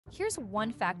Here's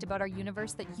one fact about our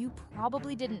universe that you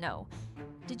probably didn't know.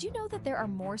 Did you know that there are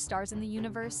more stars in the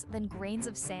universe than grains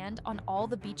of sand on all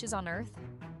the beaches on Earth?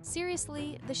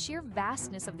 Seriously, the sheer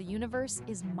vastness of the universe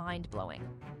is mind-blowing.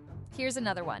 Here's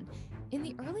another one. In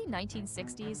the early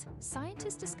 1960s,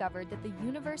 scientists discovered that the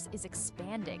universe is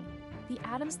expanding. The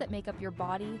atoms that make up your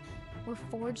body were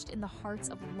forged in the hearts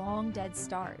of long-dead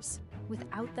stars.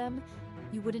 Without them,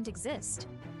 you wouldn't exist.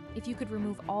 If you could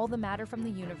remove all the matter from the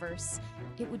universe,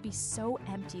 it would be so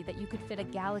empty that you could fit a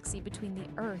galaxy between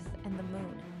the Earth and the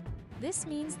Moon. This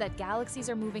means that galaxies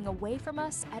are moving away from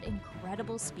us at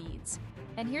incredible speeds.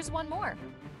 And here's one more.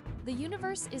 The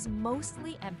universe is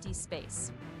mostly empty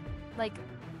space. Like,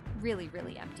 really,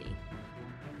 really empty.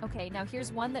 Okay, now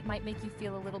here's one that might make you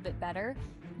feel a little bit better.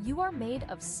 You are made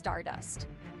of stardust.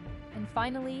 And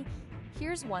finally,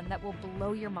 here's one that will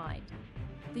blow your mind.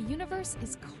 The universe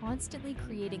is constantly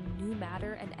creating new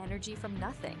matter and energy from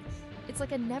nothing. It's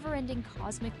like a never-ending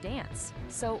cosmic dance.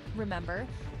 So remember,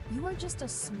 you are just a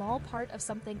small part of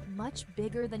something much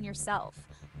bigger than yourself.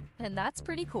 And that's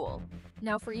pretty cool.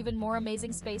 Now for even more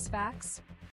amazing space facts,